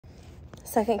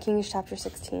2 Kings chapter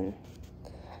 16. In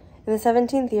the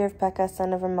 17th year of Pekah,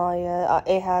 son of Remaliah,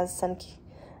 Ahaz, son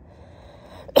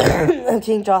of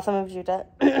King Jotham of Judah,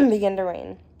 began to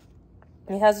reign.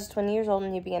 Ahaz was 20 years old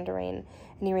when he began to reign,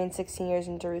 and he reigned 16 years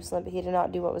in Jerusalem, but he did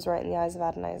not do what was right in the eyes of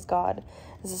Adonai his God,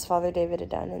 as his father David had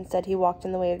done. Instead, he walked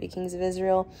in the way of the kings of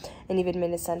Israel, and even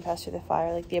made his son pass through the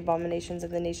fire, like the abominations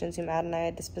of the nations whom Adonai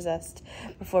had dispossessed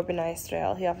before Bani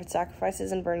Israel. He offered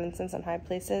sacrifices and burned incense on high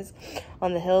places,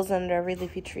 on the hills, and under every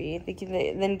leafy tree.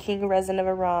 Then King Rezin of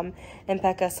Aram and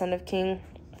Pekah, son of King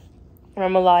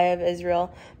Remaliah of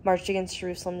Israel, marched against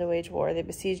Jerusalem to wage war. They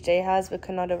besieged Ahaz, but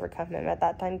could not overcome him. At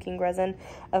that time, King Rezin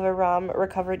of Aram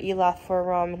recovered Elath for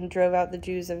Aram, and he drove out the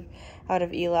Jews out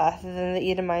of Elath. Then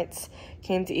the Edomites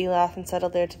came to Elath and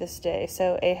settled there to this day.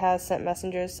 So Ahaz sent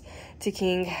messengers to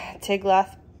King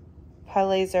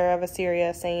Tiglath-Pileser of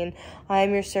Assyria, saying, I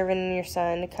am your servant and your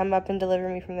son. Come up and deliver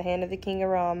me from the hand of the king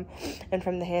Aram and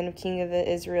from the hand of king of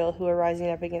Israel, who are rising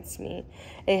up against me.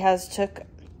 Ahaz took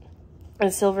the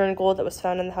silver and gold that was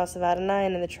found in the house of Adonai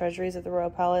and in the treasuries of the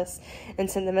royal palace, and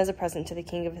sent them as a present to the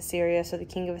king of Assyria. So the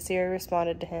king of Assyria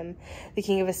responded to him. The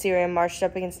king of Assyria marched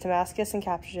up against Damascus and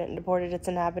captured it, and deported its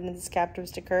inhabitants as captives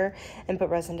to Kir, and put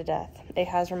Rezin to death.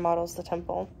 Ahaz remodels the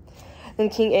temple. Then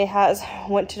King Ahaz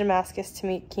went to Damascus to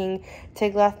meet King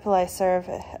Tiglath-Pileser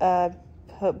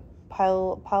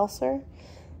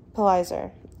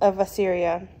of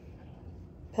Assyria.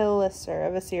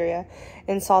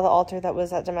 And saw the altar that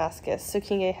was at Damascus. So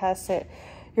King Ahaz sent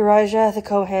Urijah the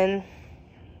Kohen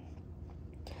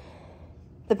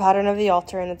the pattern of the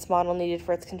altar and its model needed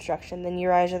for its construction. Then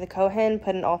Urijah the Kohen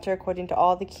put an altar according to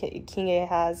all the King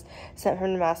Ahaz sent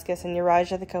from Damascus, and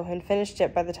Urijah the Kohen finished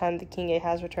it by the time the King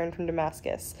Ahaz returned from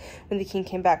Damascus. When the king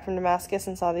came back from Damascus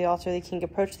and saw the altar, the king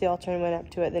approached the altar and went up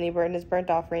to it. Then he burned his burnt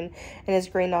offering and his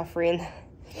grain offering,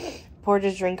 poured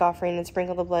his drink offering, and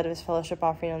sprinkled the blood of his fellowship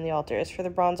offering on the altar. As for the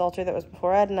bronze altar that was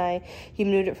before Adonai, he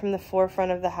moved it from the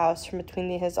forefront of the house, from between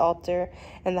his altar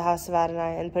and the house of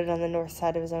Adonai, and put it on the north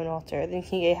side of his own altar. Then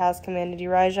King Ahaz commanded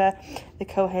Urijah the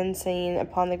Kohen, saying,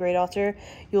 Upon the great altar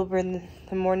you will burn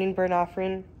the morning burnt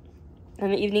offering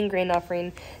and the evening grain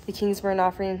offering, the king's burnt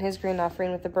offering and his grain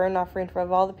offering, with the burnt offering for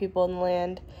all the people in the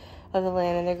land,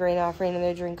 and their grain offering and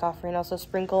their drink offering. Also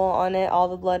sprinkle on it all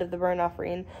the blood of the burnt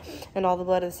offering and all the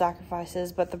blood of the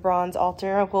sacrifices. But the bronze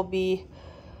altar will be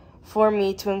for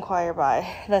me to inquire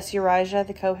by. Thus Urijah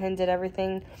the Kohen did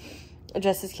everything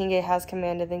just as King Ahaz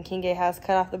commanded. Then King Ahaz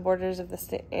cut off the borders of the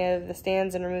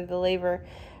stands and removed the laver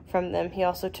from them. He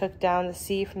also took down the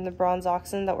sea from the bronze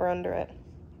oxen that were under it,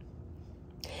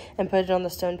 and put it on the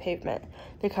stone pavement.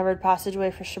 The covered passageway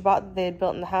for Shabbat that they had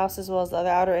built in the house, as well as the other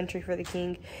outer entry for the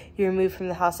king, he removed from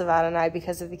the house of Adonai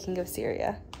because of the king of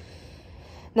Syria.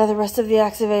 Now the rest of the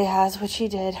acts of Ahaz, which he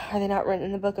did, are they not written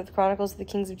in the book of the Chronicles of the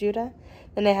kings of Judah?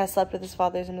 Then Ahaz slept with his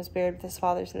fathers and was buried with his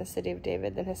fathers in the city of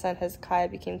David. Then his son Hezekiah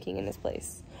became king in his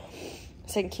place.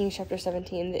 2 Kings chapter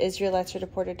 17. The Israelites were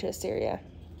deported to Assyria.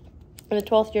 In the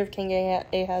 12th year of King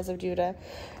Ahaz of Judah,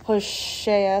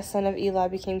 Hoshea, son of Elah,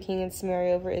 became king in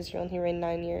Samaria over Israel, and he reigned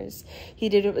 9 years. He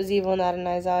did what was evil in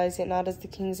Adonai's eyes, yet not as the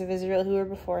kings of Israel who were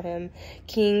before him.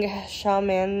 King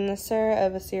Shalmaneser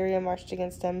of Assyria marched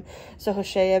against him, so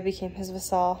Hoshea became his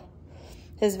vassal,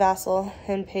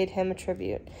 and paid him a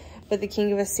tribute. But the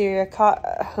king of Assyria caught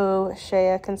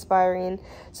Hoshea conspiring,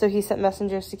 so he sent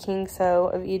messengers to King So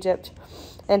of Egypt,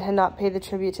 and had not paid the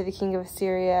tribute to the king of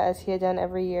Assyria as he had done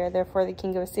every year. Therefore the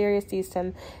king of Assyria seized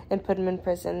him and put him in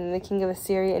prison. And the king of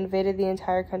Assyria invaded the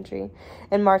entire country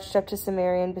and marched up to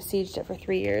Samaria and besieged it for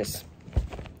 3 years.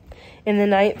 In the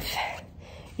 9th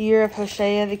year of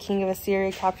Hoshea, the king of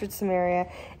Assyria captured Samaria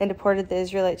and deported the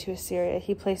Israelites to Assyria.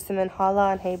 He placed them in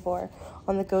Hala and Habor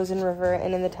on the Gozan River,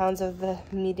 and in the towns of the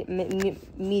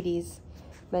Medes.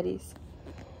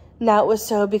 Now it was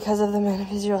so because of the men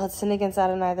of Israel had sinned against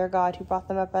Adonai their God, who brought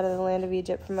them up out of the land of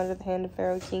Egypt from under the hand of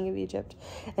Pharaoh king of Egypt,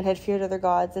 and had feared other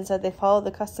gods, and said they followed the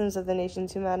customs of the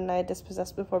nations whom Adonai had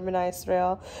dispossessed before Bani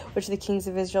Israel, which the kings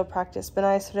of Israel practiced.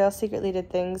 Bani Israel secretly did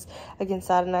things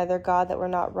against Adonai their God that were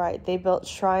not right. They built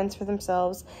shrines for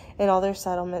themselves in all their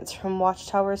settlements, from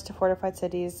watchtowers to fortified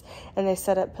cities, and they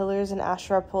set up pillars and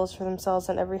Asherah poles for themselves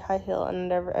on every high hill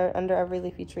and under every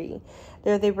leafy tree.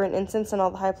 There they burnt incense in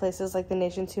all the high places like the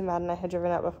nations whom Adonai had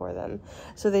driven out before them.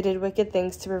 So they did wicked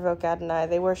things to provoke Adonai.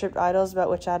 They worshipped idols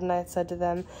about which Adonai had said to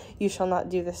them, You shall not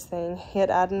do this thing. Yet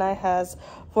Adonai has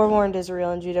forewarned Israel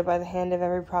and Judah by the hand of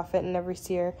every prophet and every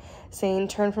seer, saying,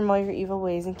 Turn from all your evil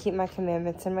ways and keep my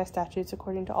commandments and my statutes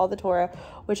according to all the Torah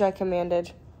which I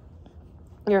commanded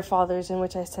your fathers, in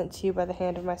which I sent to you by the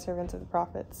hand of my servants of the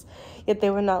prophets. Yet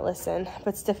they would not listen,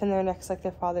 but stiffened their necks like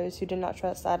their fathers, who did not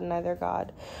trust Adonai their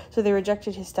God. So they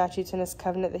rejected his statutes and his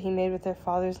covenant that he made with their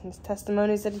fathers, and his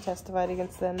testimonies that he testified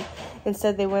against them.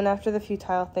 Instead, they went after the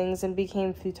futile things and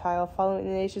became futile, following the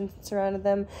nations that surrounded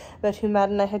them, but whom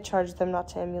Adonai had charged them not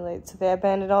to emulate. So they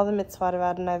abandoned all the mitzvot of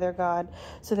Adonai their God.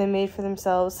 So they made for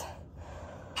themselves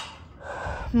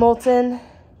molten...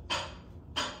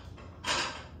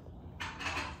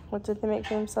 What did they make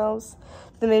for themselves?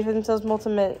 They made for themselves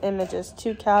molten images,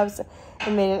 2 calves,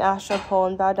 and made an Asherah pole,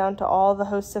 and bowed down to all the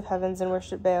hosts of heavens and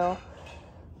worshipped Baal.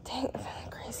 Dang,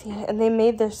 crazy. And they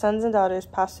made their sons and daughters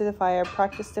pass through the fire,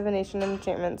 practiced divination and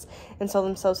enchantments, and sold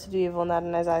themselves to do evil in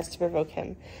Adonai's eyes to provoke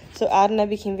him. So Adonai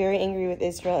became very angry with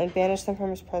Israel and banished them from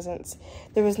his presence.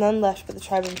 There was none left but the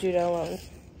tribe of Judah alone.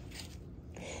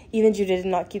 Even Judah did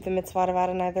not keep the mitzvot of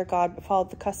Adonai their God, but followed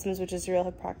the customs which Israel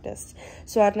had practiced.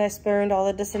 So Adonai spurned all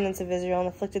the descendants of Israel, and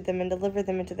afflicted them, and delivered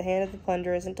them into the hand of the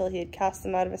plunderers, until he had cast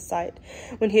them out of his sight.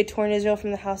 When he had torn Israel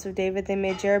from the house of David, they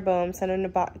made Jeroboam, son of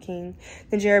Nebat, king.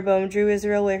 Then Jeroboam drew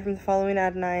Israel away from the following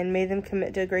Adonai, and made them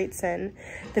commit to a great sin.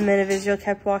 The men of Israel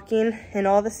kept walking in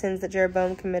all the sins that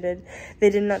Jeroboam committed. They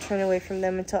did not turn away from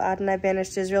them, until Adonai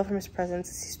banished Israel from his presence,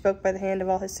 as he spoke by the hand of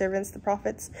all his servants, the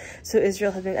prophets. So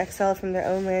Israel had been exiled from their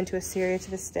own land to Assyria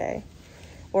to this day.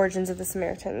 Origins of the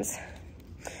Samaritans.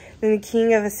 Then the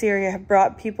king of Assyria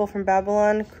brought people from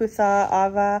Babylon, Cutha,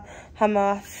 Ava,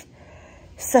 Hamath,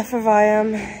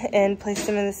 Sepharvaim, and placed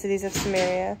them in the cities of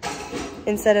Samaria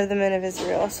instead of the men of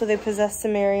Israel. So they possessed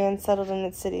Samaria and settled in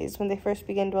its cities. When they first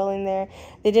began dwelling there,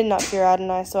 they did not fear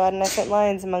Adonai, so Adonai sent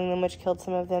lions among them, which killed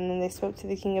some of them. Then they spoke to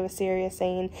the king of Assyria,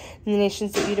 saying, the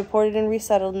nations that you deported and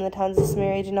resettled in the towns of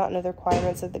Samaria do not know the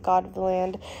requirements of the God of the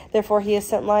land. Therefore he has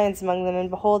sent lions among them,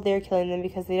 and behold, they are killing them,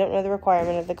 because they don't know the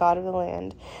requirement of the God of the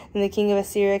land. Then the king of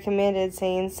Assyria commanded,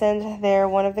 saying, send there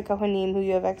one of the Kohanim who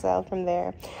you have exiled from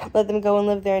there. Let them go and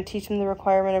live there, and teach them the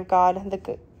requirement of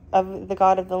the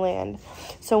God of the land.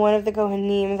 So one of the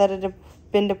Kohanim that had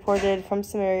been deported from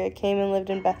Samaria came and lived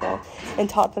in Bethel, and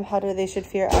taught them how they should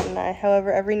fear Adonai.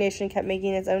 However, every nation kept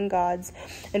making its own gods,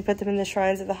 and put them in the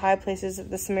shrines of the high places that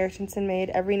the Samaritans had made,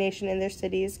 every nation in their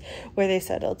cities where they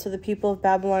settled. So the people of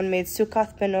Babylon made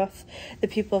Succoth Benoth, the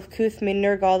people of Cuth made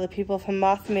Nergal, the people of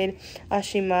Hamath made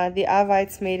Ashima, the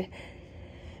Avites made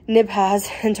Nibhaz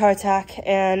and Tartak,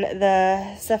 and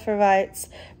the Sepharvites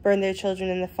burned their children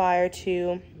in the fire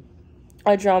to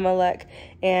Adramelech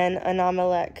and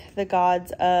Anamelech, the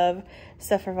gods of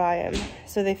Sepharvaim.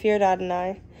 So they feared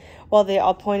Adonai, while they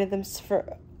appointed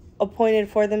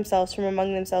for themselves from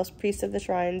among themselves priests of the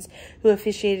shrines, who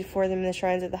officiated for them in the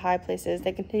shrines of the high places.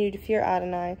 They continued to fear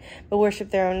Adonai, but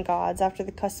worshipped their own gods, after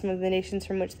the custom of the nations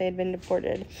from which they had been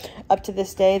deported. Up to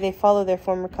this day they follow their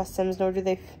former customs, nor do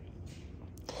they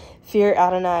fear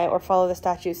Adonai, or follow the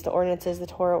statutes, the ordinances, the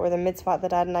Torah, or the mitzvot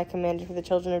that Adonai commanded for the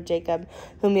children of Jacob,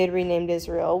 whom he had renamed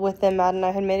Israel. With them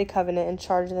Adonai had made a covenant, and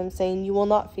charged them, saying, you will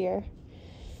not fear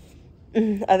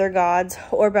other gods,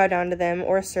 or bow down to them,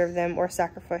 or serve them, or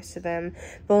sacrifice to them,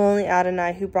 but only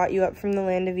Adonai, who brought you up from the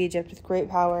land of Egypt with great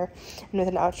power and with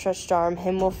an outstretched arm.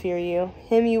 Him will fear you.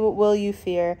 Him will you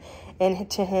fear, and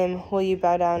to him will you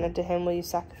bow down, and to him will you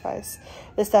sacrifice.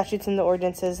 The statutes and the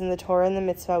ordinances and the Torah and the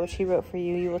mitzvah which he wrote for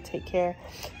you, you will take care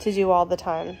to do all the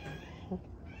time.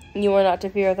 You are not to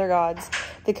fear other gods.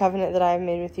 The covenant that I have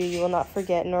made with you, you will not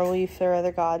forget, nor will you fear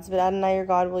other gods, but Adonai your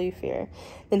God will you fear.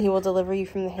 Then he will deliver you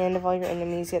from the hand of all your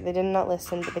enemies. Yet they did not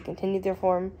listen, but they continued their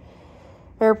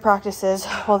practices.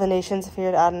 While the nations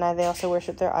feared Adonai, they also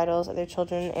worshipped their idols, and their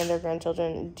children and their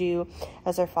grandchildren do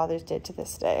as their fathers did to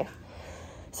this day.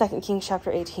 2 Kings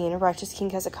chapter 18, righteous King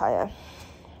Hezekiah.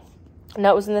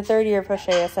 Now it was in the 3rd year of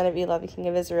Hoshea, son of Elah, the king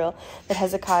of Israel, that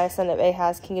Hezekiah, son of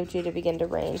Ahaz, king of Judah, began to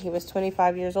reign. He was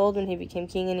 25 years old when he became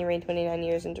king, and he reigned 29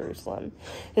 years in Jerusalem.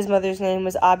 His mother's name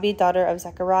was Abi, daughter of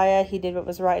Zechariah. He did what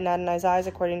was right in Adonai's eyes,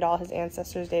 according to all his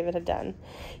ancestors David had done.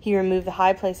 He removed the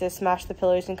high places, smashed the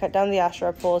pillars, and cut down the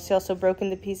Asherah poles. He also broke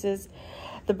into pieces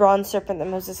the bronze serpent that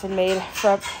Moses had made,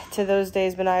 for up to those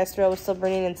days Bnei Israel was still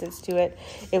burning incense to it.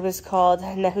 It was called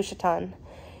Nehushtan.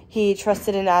 He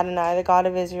trusted in Adonai, the God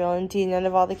of Israel. Indeed, none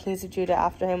of all the kings of Judah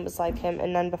after him was like him,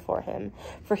 and none before him.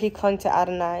 For he clung to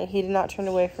Adonai. He did not turn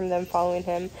away from them following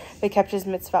him, but kept his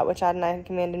mitzvah which Adonai had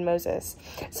commanded Moses.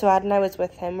 So Adonai was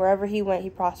with him. Wherever he went, he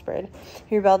prospered.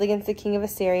 He rebelled against the king of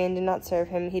Assyria and did not serve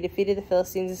him. He defeated the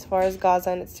Philistines as far as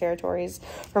Gaza and its territories,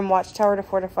 from watchtower to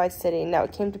fortified city. Now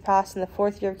it came to pass in the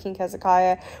 4th year of King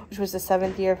Hezekiah, which was the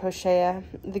 7th year of Hoshea,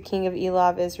 the king of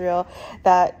Elah of Israel,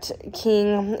 that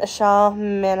King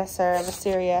Shalmaneser Shalmaneser of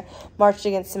Assyria marched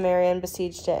against Samaria and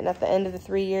besieged it, and at the end of the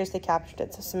 3 years they captured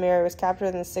it. So Samaria was captured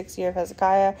in the 6th year of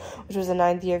Hezekiah, which was the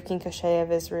 9th year of King Hoshea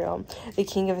of Israel. The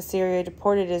king of Assyria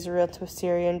deported Israel to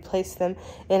Assyria and placed them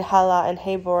in Halah and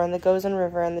Habor and the Gozan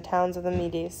River and the towns of the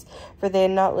Medes, for they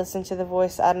had not listened to the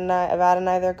voice of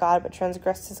Adonai their God, but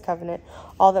transgressed his covenant.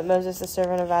 All that Moses the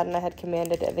servant of Adonai had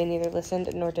commanded, they neither listened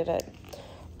nor did it.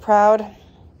 Proud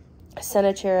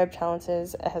Sennacherib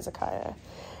challenges Hezekiah.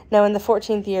 Now in the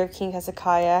 14th year of King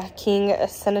Hezekiah, King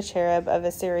Sennacherib of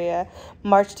Assyria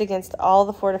marched against all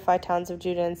the fortified towns of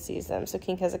Judah and seized them. So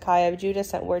King Hezekiah of Judah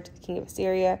sent word to the king of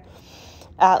Assyria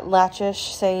at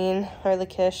Lachish, saying,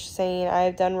 I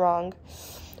have done wrong.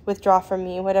 Withdraw from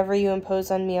me. Whatever you impose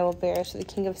on me, I will bear. So the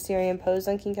king of Assyria imposed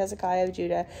on King Hezekiah of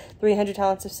Judah 300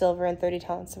 talents of silver and 30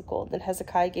 talents of gold. Then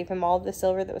Hezekiah gave him all of the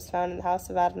silver that was found in the house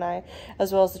of Adonai,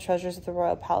 as well as the treasures of the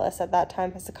royal palace. At that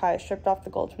time Hezekiah stripped off the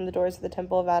gold from the doors of the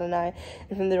temple of Adonai,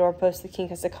 and from the doorposts the king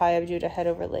Hezekiah of Judah had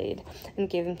overlaid,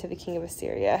 and gave them to the king of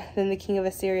Assyria. Then the king of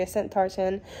Assyria sent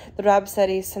Tartan, the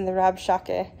Rabsaris, and the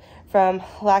Rabshakeh from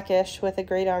Lachish with a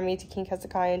great army to King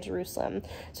Hezekiah in Jerusalem.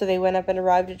 So they went up and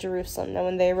arrived at Jerusalem. Now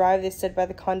when they arrived, they stood by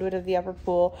the conduit of the upper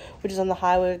pool, which is on the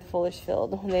highway of the fuller's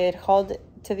field. When they had called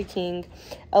to the king,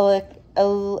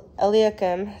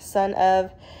 Eliakim, son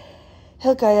of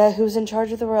Hilkiah, who was in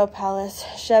charge of the royal palace,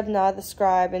 Shebna the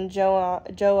scribe, and Joah,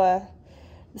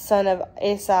 the son of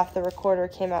Asaph the recorder,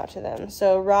 came out to them.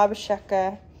 So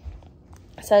Rabshakeh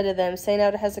said to them, Say now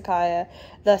to Hezekiah,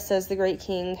 Thus says the great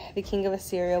king, the king of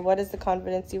Assyria, what is the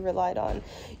confidence you relied on?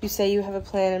 You say you have a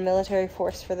plan and military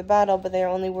force for the battle, but they are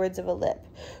only words of a lip.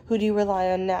 Who do you rely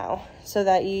on now, so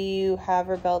that you have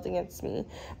rebelled against me?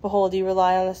 Behold, you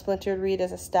rely on the splintered reed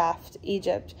as a staff,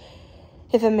 Egypt.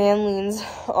 If a man leans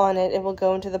on it, it will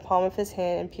go into the palm of his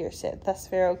hand and pierce it. Thus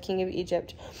Pharaoh, king of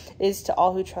Egypt, is to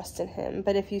all who trust in him.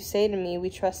 But if you say to me,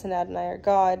 We trust in Adonai our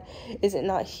God, is it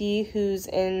not he whose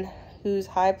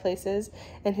high places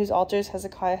and whose altars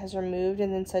Hezekiah has removed,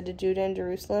 and then said to Judah and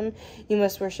Jerusalem, You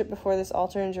must worship before this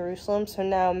altar in Jerusalem? So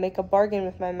now make a bargain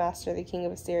with my master, the king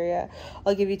of Assyria.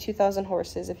 I'll give you 2,000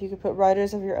 horses, if you could put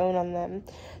riders of your own on them.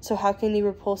 So how can you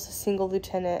repulse a single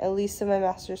lieutenant, the least of my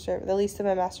master's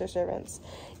servants?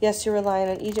 Yes, you're relying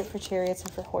on Egypt for chariots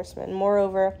and for horsemen.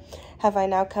 Moreover, have I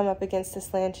now come up against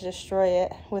this land to destroy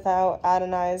it without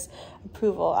Adonai's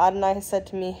approval? Adonai has said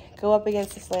to me, Go up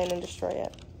against this land and destroy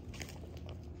it.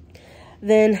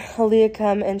 Then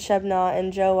Eliakim and Shebna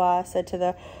and Joah said to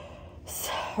the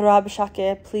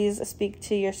Rabshakeh, Please speak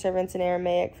to your servants in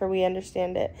Aramaic, for we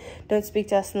understand it. Don't speak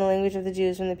to us in the language of the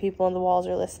Jews when the people on the walls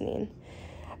are listening.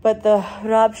 But the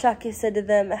Rabshakeh said to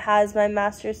them, Has my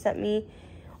master sent me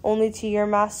only to your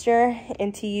master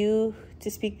and to you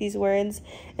to speak these words,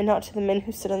 and not to the men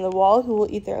who sit on the wall, who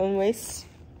will eat their own wastes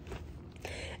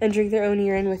and drink their own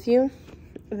urine with you?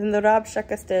 Then the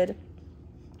Rabshakeh stood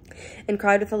and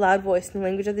cried with a loud voice in the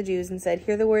language of the Jews, and said,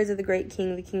 Hear the words of the great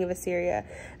king, the king of Assyria.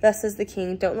 Thus says the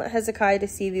king, Don't let Hezekiah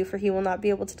deceive you, for he will not be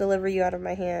able to deliver you out of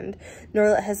my hand. Nor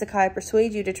let Hezekiah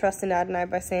persuade you to trust in Adonai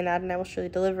by saying, Adonai will surely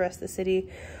deliver us. The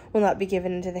city will not be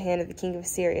given into the hand of the king of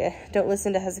Assyria. Don't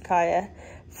listen to Hezekiah,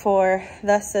 for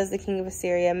thus says the king of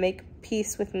Assyria, Make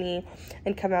peace with me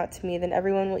and come out to me. Then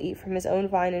everyone will eat from his own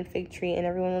vine and fig tree, and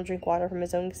everyone will drink water from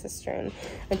his own cistern,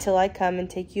 until I come and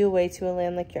take you away to a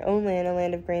land like your own land, a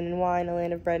land of grain and wine, a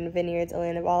land of bread and vineyards, a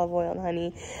land of olive oil and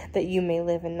honey, that you may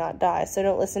live and not die. So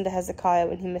don't listen to Hezekiah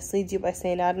when he misleads you by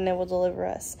saying, Adonai will deliver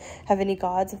us. Have any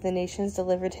gods of the nations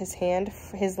delivered his land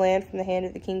from the hand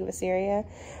of the king of Assyria?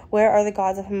 Where are the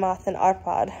gods of Hamath and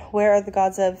Arpad? Where are the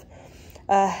gods of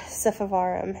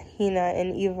Sephavarim, Hena,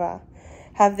 and Eva?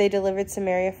 Have they delivered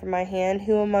Samaria from my hand?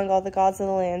 Who among all the gods of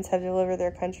the lands have delivered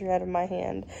their country out of my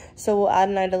hand? So will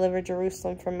Adonai deliver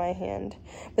Jerusalem from my hand.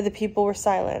 But the people were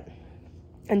silent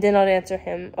and did not answer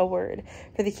him a word,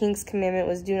 for the king's commandment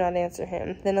was, Do not answer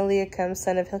him. Then Eliakim,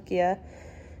 son of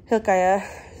Hilkiah,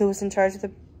 who was in charge of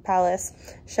the palace,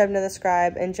 Shebna the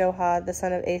scribe, and Joah, the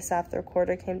son of Asaph the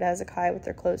recorder, came to Hezekiah with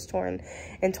their clothes torn,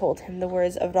 and told him the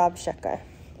words of Rabshakeh.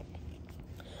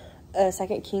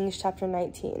 2 Kings chapter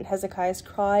 19, Hezekiah's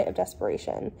cry of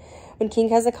desperation. When King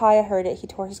Hezekiah heard it, he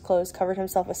tore his clothes, covered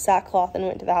himself with sackcloth, and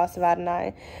went to the house of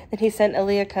Adonai. Then he sent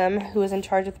Eliakim, who was in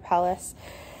charge of the palace,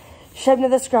 Shebna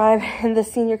the scribe, and the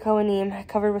senior Kohanim,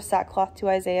 covered with sackcloth, to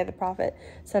Isaiah the prophet,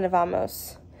 son of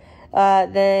Amos.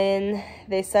 Then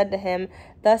they said to him,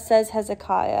 Thus says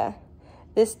Hezekiah,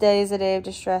 This day is a day of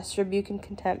distress, rebuke, and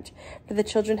contempt, for the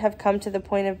children have come to the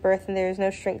point of birth, and there is no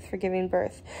strength for giving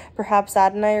birth. Perhaps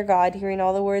Adonai your God, hearing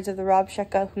all the words of the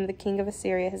Rabshakeh, whom the king of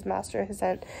Assyria, his master, has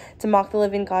sent to mock the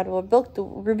living God, will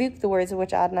rebuke the words of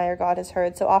which Adonai your God has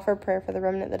heard. So offer prayer for the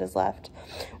remnant that is left.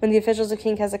 When the officials of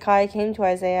King Hezekiah came to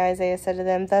Isaiah, Isaiah said to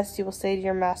them, Thus you will say to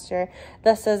your master,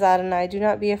 Thus says Adonai, do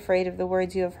not be afraid of the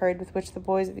words you have heard with which the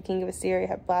boys of the king of Assyria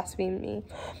have blasphemed me.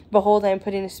 Behold, I am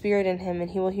putting a spirit in him,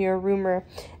 and he will hear a rumor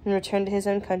and return to his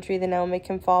own country. Then I will make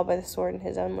him fall by the sword in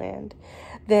his own land.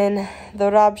 Then the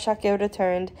Rabshakeh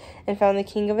returned and found the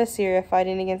king of Assyria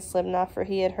fighting against Libnah, for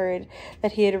he had heard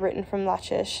that he had written from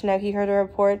Lachish. Now he heard a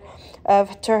report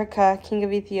of Turkah, king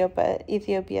of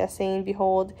Ethiopia, saying,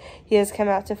 Behold, he has come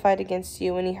out to fight against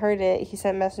you. When he heard it, he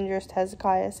sent messengers to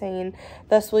Hezekiah, saying,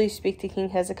 Thus will you speak to King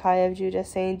Hezekiah of Judah,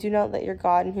 saying, Do not let your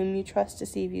God, in whom you trust,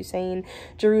 deceive you, saying,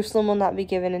 Jerusalem will not be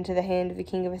given into the hand of the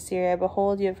king of Assyria.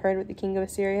 Behold, you have heard what the king of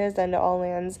Assyria has done to all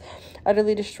lands,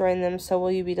 utterly destroying them. So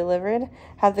will you be delivered?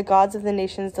 Have the gods of the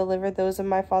nations delivered those of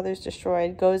my fathers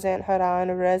destroyed, Gozan, Haran,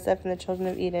 Rezeph, and the children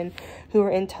of Eden, who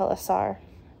were in Telassar?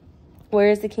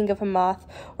 Where is the king of Hamath,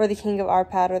 or the king of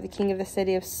Arpad, or the king of the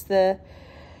city of the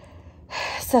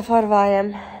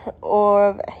Sepharvaim, or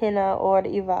of Hina, or of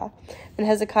Eva? Then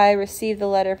Hezekiah received the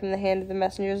letter from the hand of the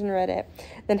messengers and read it.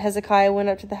 Then Hezekiah went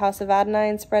up to the house of Adonai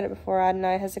and spread it before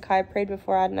Adonai. Hezekiah prayed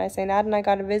before Adonai, saying, Adonai,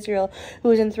 God of Israel,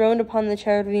 who is enthroned upon the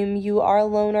cherubim, you are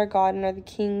alone our God, and are the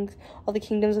kings, all the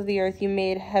kingdoms of the earth. You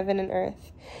made heaven and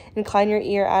earth. Incline your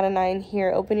ear, Adonai, and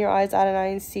hear. Open your eyes,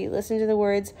 Adonai, and see. Listen to the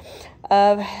words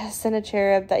of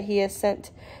Sennacherib that he has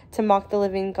sent to mock the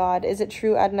living God. Is it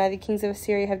true, Adonai, the kings of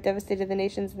Assyria have devastated the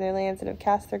nations and their lands, and have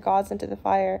cast their gods into the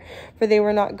fire? For they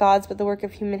were not gods, but the work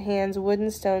of human hands, wood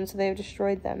and stone, so they have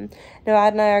destroyed them. Now,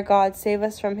 Adonai, our God, save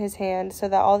us from his hand, so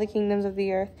that all the kingdoms of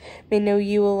the earth may know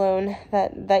you alone,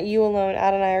 that you alone,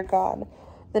 Adonai, are God.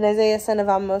 Then Isaiah son of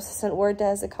Amos sent word to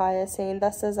Hezekiah, saying,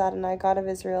 Thus says Adonai, God of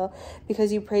Israel,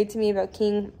 because you prayed to me about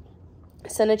King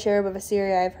Sennacherib of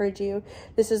Assyria, I have heard you.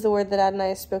 This is the word that Adonai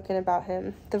has spoken about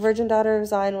him. The virgin daughter of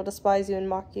Zion will despise you and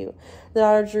mock you. The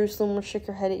daughter of Jerusalem will shake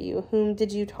her head at you. Whom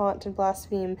did you taunt and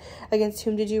blaspheme? Against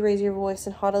whom did you raise your voice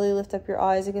and haughtily lift up your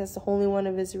eyes? Against the Holy One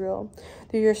of Israel.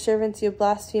 Through your servants you have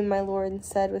blasphemed my Lord, and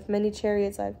said, With many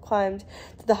chariots I have climbed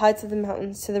to the heights of the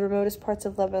mountains, to the remotest parts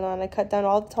of Lebanon. I cut down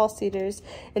all the tall cedars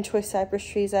and choice cypress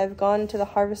trees. I have gone into the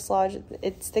harvest lodge,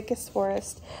 its thickest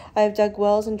forest. I have dug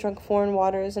wells and drunk foreign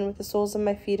waters, and with the soles of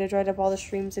my feet I dried up all the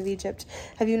streams of Egypt.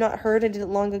 Have you not heard? I did it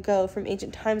long ago. From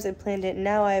ancient times I planned it.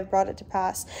 Now I have brought it to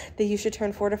pass, that you should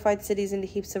turn fortified cities into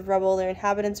heaps of rubble. Their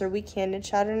inhabitants are weak-handed,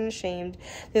 shattered, and ashamed.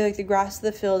 They are like the grass of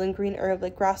the field and green herb,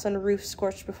 like grass on a roof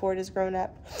scorched before it is grown up.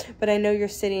 But I know you're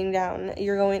sitting down,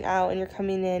 you're going out, and you're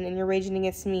coming in, and you're raging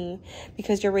against me.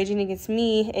 Because you're raging against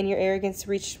me, and your arrogance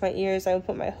reached my ears, I will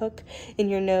put my hook in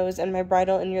your nose and my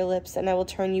bridle in your lips, and I will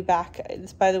turn you back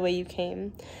by the way you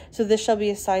came. So this shall be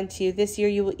a sign to you. This year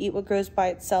you will eat what grows by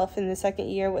itself, in the second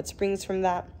year what springs from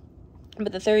that.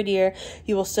 But the third year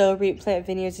you will sow, reap, plant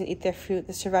vineyards, and eat their fruit.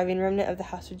 The surviving remnant of the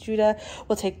house of Judah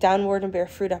will take downward and bear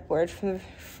fruit upward.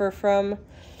 From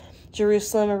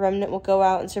Jerusalem a remnant will go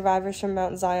out, and survivors from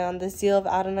Mount Zion. The zeal of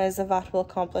Adonai Zavat will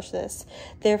accomplish this.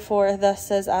 Therefore, thus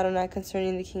says Adonai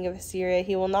concerning the king of Assyria,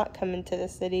 he will not come into the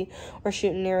city, or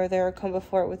shoot an arrow there, or come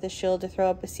before it with a shield to throw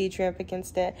up a siege ramp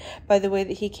against it. By the way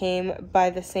that he came, by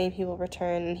the same he will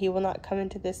return, and he will not come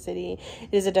into this city.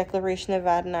 It is a declaration of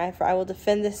Adonai, for I will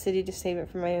defend this city to save it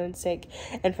for my own sake,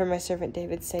 and for my servant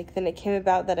David's sake. Then it came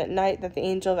about that at night that the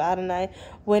angel of Adonai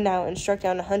went out and struck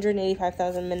down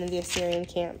 185,000 men in the Assyrian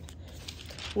camp.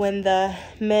 When the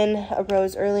men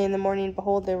arose early in the morning,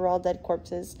 behold, they were all dead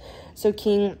corpses. So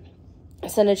King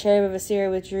Sennacherib of Assyria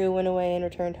withdrew, went away, and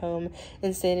returned home,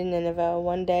 and stayed in Nineveh.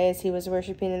 One day, as he was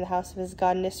worshipping in the house of his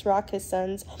god Nisroch, his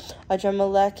sons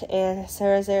Adramelech and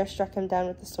Sarezer struck him down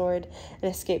with the sword,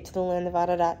 and escaped to the land of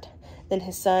Ararat. Then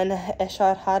his son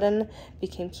Esarhaddon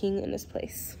became king in his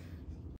place.